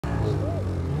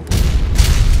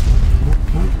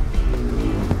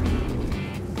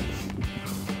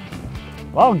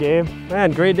Wow, Gabe.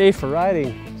 Man, great day for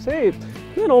riding. Say, is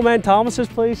that old man Thomas's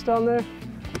place down there?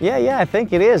 Yeah, I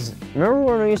think it is. Remember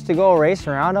when we used to go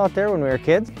racing around out there when we were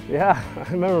kids? Yeah,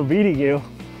 I remember beating you.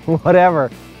 Whatever.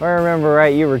 If I remember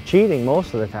right, you were cheating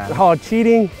most of the time. Oh,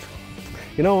 cheating?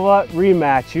 You know what?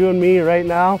 Rematch. You and me right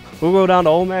now. We'll go down to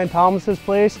old man Thomas's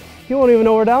place. He won't even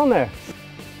know we're down there.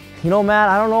 You know, Matt,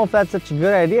 I don't know if that's such a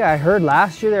good idea. I heard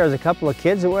last year there was a couple of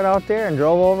kids that went out there and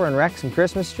drove over and wrecked some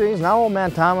Christmas trees. Now old man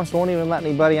Thomas won't even let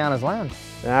anybody on his land.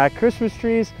 Christmas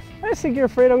trees? I just think you're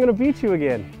afraid I'm gonna beat you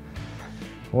again.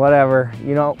 Whatever.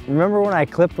 You know, remember when I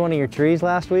clipped one of your trees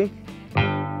last week?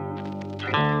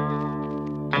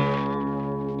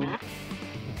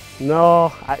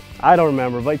 No, I don't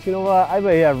remember, but you know what? I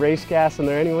bet you have race gas in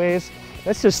there anyways.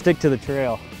 Let's just stick to the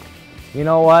trail. You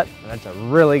know what? That's a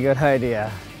really good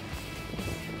idea.